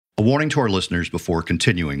A warning to our listeners before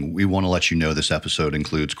continuing, we want to let you know this episode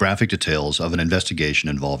includes graphic details of an investigation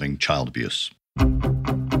involving child abuse.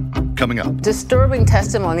 Coming up. Disturbing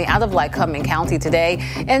testimony out of Lycoming County today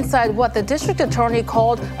inside what the district attorney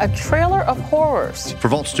called a trailer of horrors. For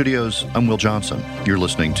Vault Studios, I'm Will Johnson. You're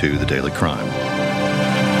listening to The Daily Crime.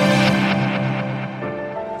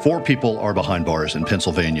 4 people are behind bars in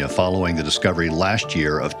Pennsylvania following the discovery last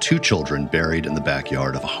year of 2 children buried in the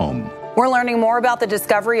backyard of a home. We're learning more about the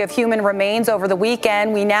discovery of human remains over the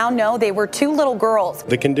weekend. We now know they were 2 little girls.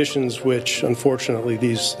 The conditions which, unfortunately,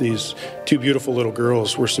 these 2 beautiful little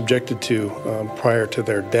girls were subjected to prior to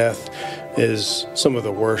their death is some of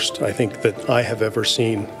the worst, I think, that I have ever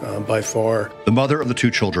seen by far. The mother of the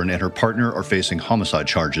 2 children and her partner are facing homicide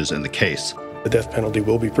charges in the case. The death penalty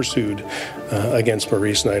will be pursued against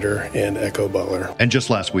Marie Snyder and Echo Butler. And just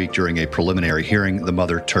last week, during a preliminary hearing, the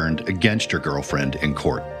mother turned against her girlfriend in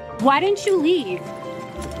court. Why didn't you leave?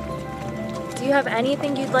 Do you have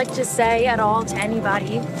anything you'd like to say at all to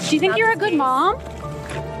anybody? Do you think you're a good mom?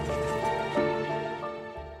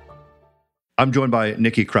 I'm joined by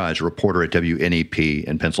Nikki Kreis, a reporter at WNEP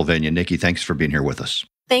in Pennsylvania. Nikki, thanks for being here with us.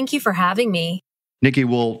 Thank you for having me. Nikki,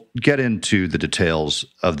 we'll get into the details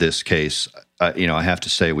of this case. I have to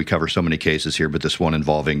say we cover so many cases here, but this one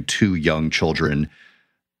involving 2 young children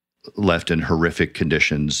left in horrific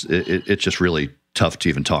conditions, it's just really tough to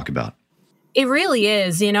even talk about. It really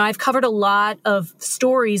is. I've covered a lot of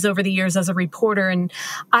stories over the years as a reporter, and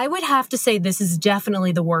I would have to say this is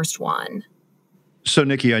definitely the worst one. So,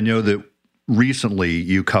 Nikki, I know that recently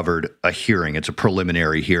you covered a hearing. It's a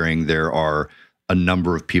preliminary hearing. There are a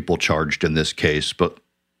number of people charged in this case, but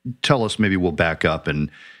tell us, maybe we'll back up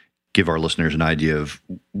and give our listeners an idea of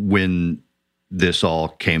when this all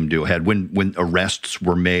came to a head, when arrests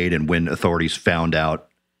were made and when authorities found out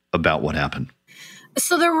about what happened.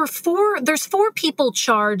 So there's 4 people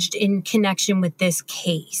charged in connection with this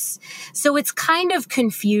case. So it's kind of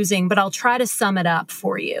confusing, but I'll try to sum it up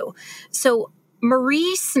for you. So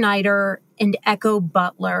Marie Snyder and Echo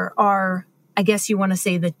Butler are, I guess you want to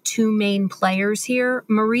say, the 2 main players here.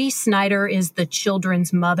 Marie Snyder is the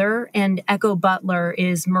children's mother, and Echo Butler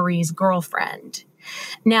is Marie's girlfriend.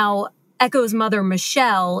 Now, Echo's mother,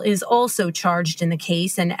 Michelle, is also charged in the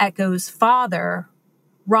case, and Echo's father,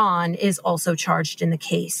 Ron, is also charged in the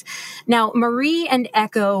case. Now, Marie and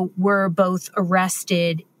Echo were both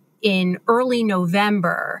arrested in early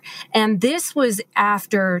November, and this was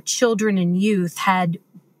after Children and Youth had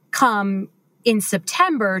come in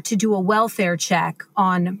September to do a welfare check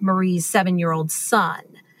on Marie's 7-year-old son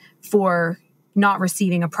for not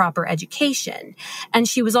receiving a proper education. And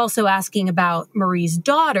she was also asking about Marie's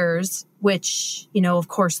daughters, which, of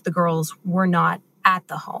course, the girls were not at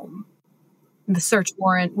the home. The search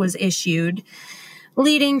warrant was issued,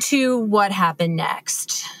 leading to what happened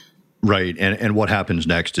next. Right. And what happens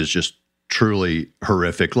next is just truly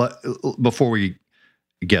horrific. Before we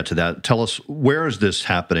get to that, tell us, where is this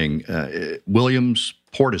happening?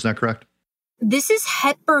 Williamsport, is that correct? This is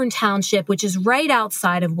Hepburn Township, which is right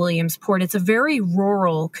outside of Williamsport. It's a very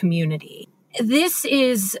rural community. This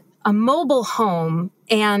is a mobile home,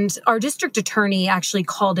 and our district attorney actually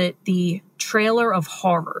called it the trailer of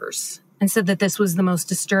horrors and said that this was the most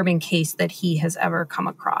disturbing case that he has ever come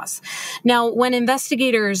across. Now, when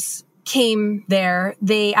investigators came there,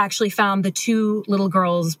 they actually found the 2 little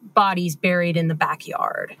girls' bodies buried in the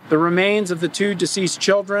backyard. The remains of the 2 deceased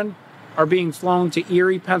children are being flown to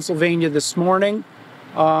Erie, Pennsylvania this morning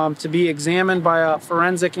to be examined by a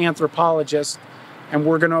forensic anthropologist, and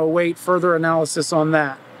we're going to await further analysis on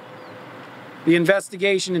that. The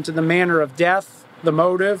investigation into the manner of death, the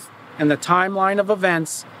motive, and the timeline of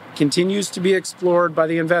events continues to be explored by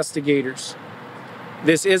the investigators.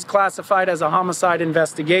 This is classified as a homicide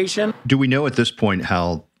investigation. Do we know at this point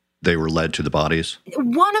how they were led to the bodies?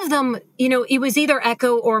 One of them, it was either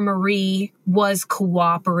Echo or Marie was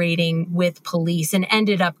cooperating with police and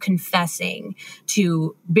ended up confessing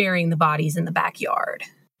to burying the bodies in the backyard.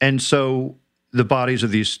 And so the bodies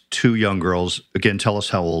of these 2 young girls, again, tell us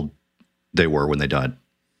how old they were when they died.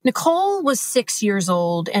 Nicole was 6 years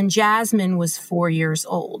old and Jasmine was 4 years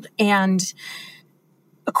old. And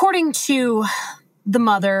according to the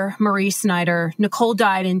mother, Marie Snyder, Nicole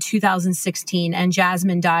died in 2016 and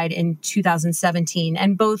Jasmine died in 2017.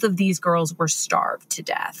 And both of these girls were starved to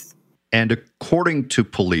death. And according to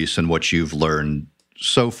police and what you've learned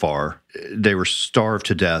so far, they were starved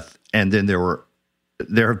to death. And then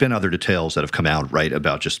there have been other details that have come out, right,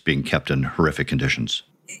 about just being kept in horrific conditions.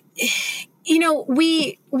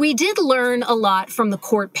 We did learn a lot from the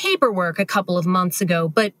court paperwork a couple of months ago,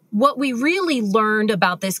 but what we really learned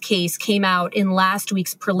about this case came out in last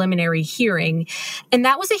week's preliminary hearing. And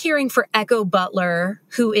that was a hearing for Echo Butler,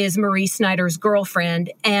 who is Marie Snyder's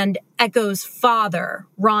girlfriend, and Echo's father,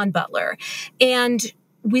 Ron Butler. And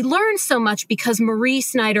we learned so much because Marie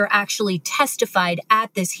Snyder actually testified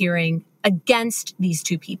at this hearing against these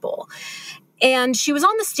two people. And she was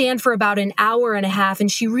on the stand for about an hour and a half,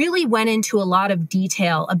 and she really went into a lot of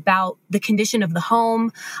detail about the condition of the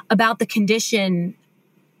home, about the condition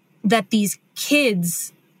that these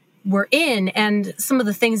kids were in, and some of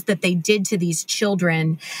the things that they did to these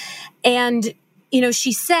children. And,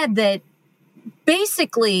 she said that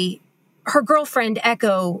basically her girlfriend,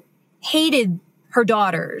 Echo, hated her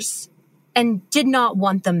daughters and did not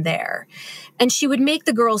want them there. And she would make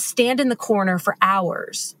the girls stand in the corner for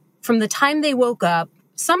hours from the time they woke up,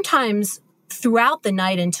 sometimes throughout the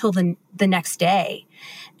night until the next day.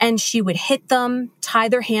 And she would hit them, tie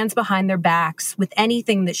their hands behind their backs with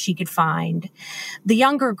anything that she could find. The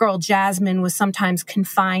younger girl, Jasmine, was sometimes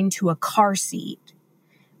confined to a car seat.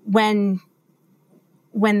 When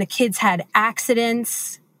the kids had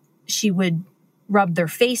accidents, she would rub their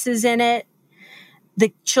faces in it.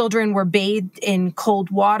 The children were bathed in cold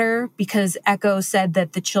water because Echo said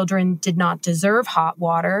that the children did not deserve hot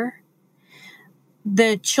water.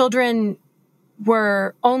 The children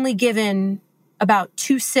were only given about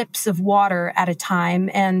 2 sips of water at a time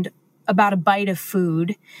and about a bite of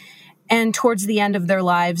food. And towards the end of their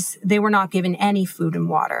lives, they were not given any food and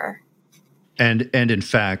water. And in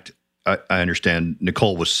fact, I understand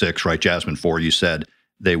Nicole was 6, right? Jasmine 4. You said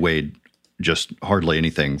they weighed just hardly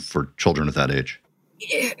anything for children at that age.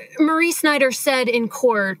 Marie Snyder said in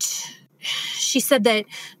court, she said that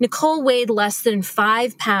Nicole weighed less than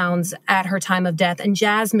 5 pounds at her time of death and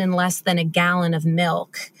Jasmine less than a gallon of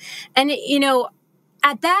milk. And,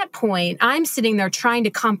 at that point, I'm sitting there trying to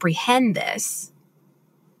comprehend this.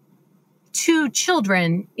 2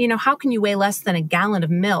 children, how can you weigh less than a gallon of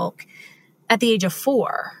milk at the age of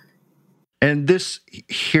 4? And this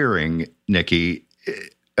hearing, Nikki,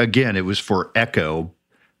 again, it was for Echo,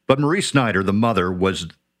 but Marie Snyder, the mother, was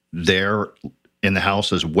there in the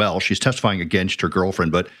house as well. She's testifying against her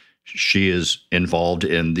girlfriend, but she is involved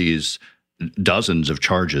in these dozens of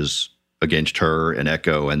charges against her and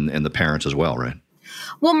Echo and the parents as well, right?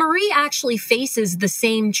 Well, Marie actually faces the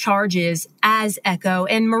same charges as Echo,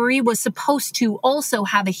 and Marie was supposed to also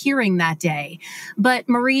have a hearing that day. But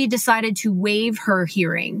Marie decided to waive her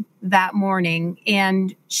hearing that morning,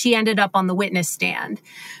 and she ended up on the witness stand.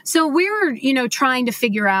 So we were, trying to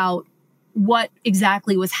figure out what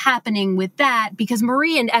exactly was happening with that, because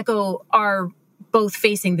Marie and Echo are both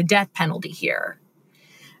facing the death penalty here.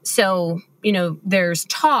 So, there's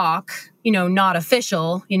talk, not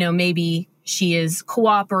official, maybe she is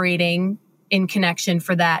cooperating in connection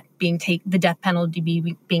for that the death penalty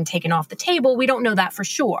being taken off the table. We don't know that for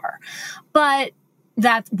sure, but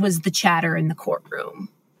that was the chatter in the courtroom.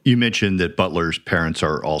 You mentioned that Butler's parents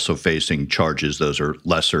are also facing charges. Those are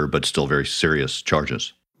lesser but still very serious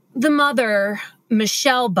charges. The mother,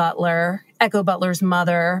 Michelle Butler, Echo Butler's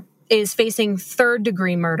mother, is facing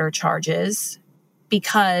 3rd-degree murder charges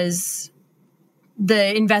because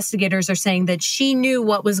the investigators are saying that she knew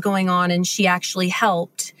what was going on and she actually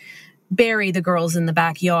helped bury the girls in the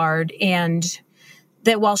backyard, and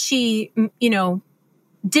that while she,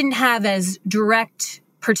 didn't have as direct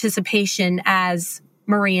participation as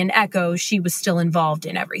Marie and Echo, she was still involved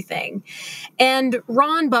in everything. And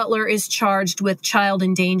Ron Butler is charged with child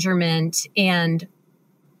endangerment and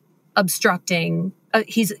obstructing.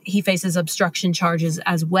 He faces obstruction charges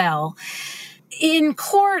as well. In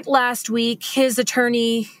court last week, his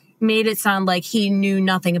attorney made it sound like he knew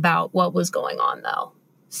nothing about what was going on, though.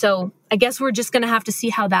 So I guess we're just going to have to see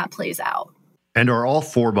how that plays out. And are all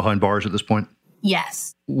 4 behind bars at this point?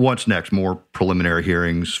 Yes. What's next? More preliminary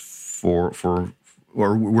hearings or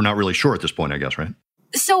we're not really sure at this point, I guess, right?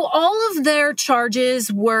 So all of their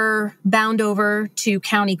charges were bound over to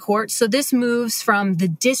county court. So this moves from the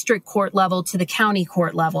district court level to the county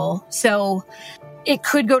court level. So it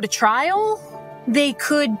could go to trial. They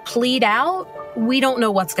could plead out. We don't know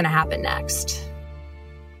what's going to happen next.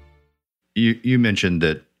 You mentioned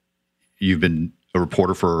that you've been a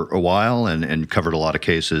reporter for a while and covered a lot of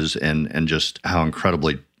cases and just how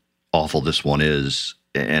incredibly awful this one is.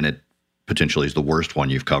 And it potentially is the worst one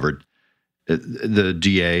you've covered. The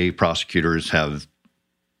DA, prosecutors have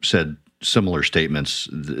said similar statements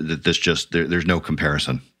that there's no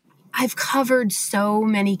comparison. I've covered so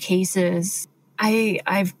many cases.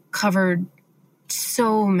 I've covered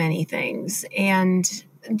so many things, and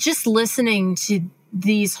just listening to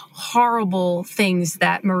these horrible things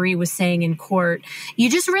that Marie was saying in court, you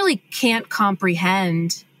just really can't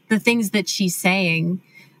comprehend the things that she's saying,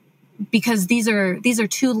 because these are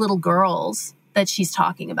two little girls that she's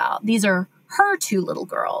talking about. These are her two little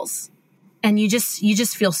girls. And you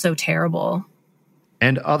just feel so terrible.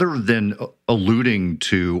 And other than alluding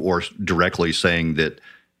to or directly saying that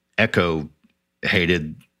Echo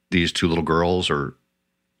hated these two little girls, or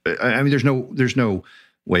I mean, there's no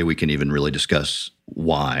way we can even really discuss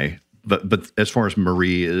why. But as far as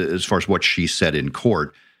Marie, as far as what she said in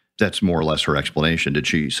court, that's more or less her explanation. Did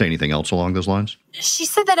she say anything else along those lines? She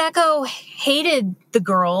said that Echo hated the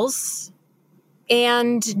girls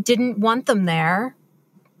and didn't want them there,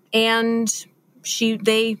 and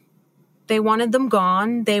they wanted them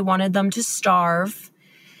gone. They wanted them to starve,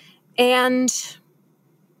 and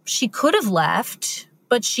she could have left,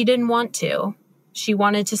 but she didn't want to. She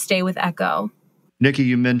wanted to stay with Echo. Nikki,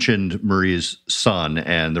 you mentioned Marie's son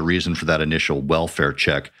and the reason for that initial welfare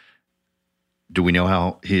check. Do we know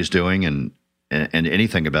how he's doing and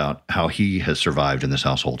anything about how he has survived in this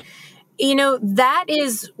household? You know, that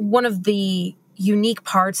is one of the unique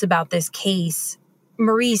parts about this case.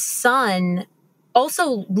 Marie's son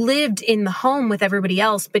also lived in the home with everybody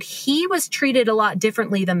else, but he was treated a lot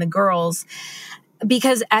differently than the girls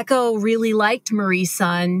because Echo really liked Marie's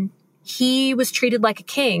son. He was treated like a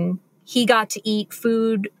king. He got to eat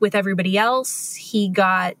food with everybody else. He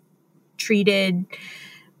got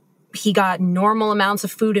normal amounts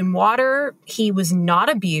of food and water. He was not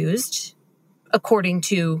abused, according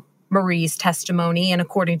to Marie's testimony and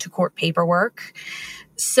according to court paperwork.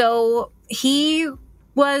 So he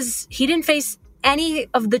didn't face any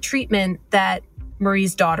of the treatment that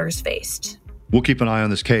Marie's daughters faced. We'll keep an eye on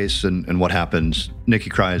this case and what happens. Nikki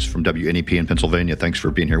Kreis from WNEP in Pennsylvania, thanks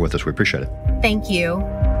for being here with us. We appreciate it. Thank you.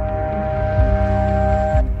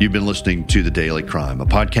 You've been listening to The Daily Crime, a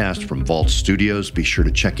podcast from Vault Studios. Be sure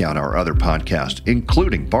to check out our other podcasts,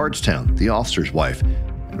 including Bardstown, The Officer's Wife,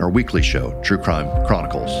 and our weekly show, True Crime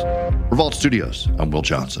Chronicles. For Vault Studios, I'm Will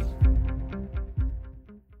Johnson.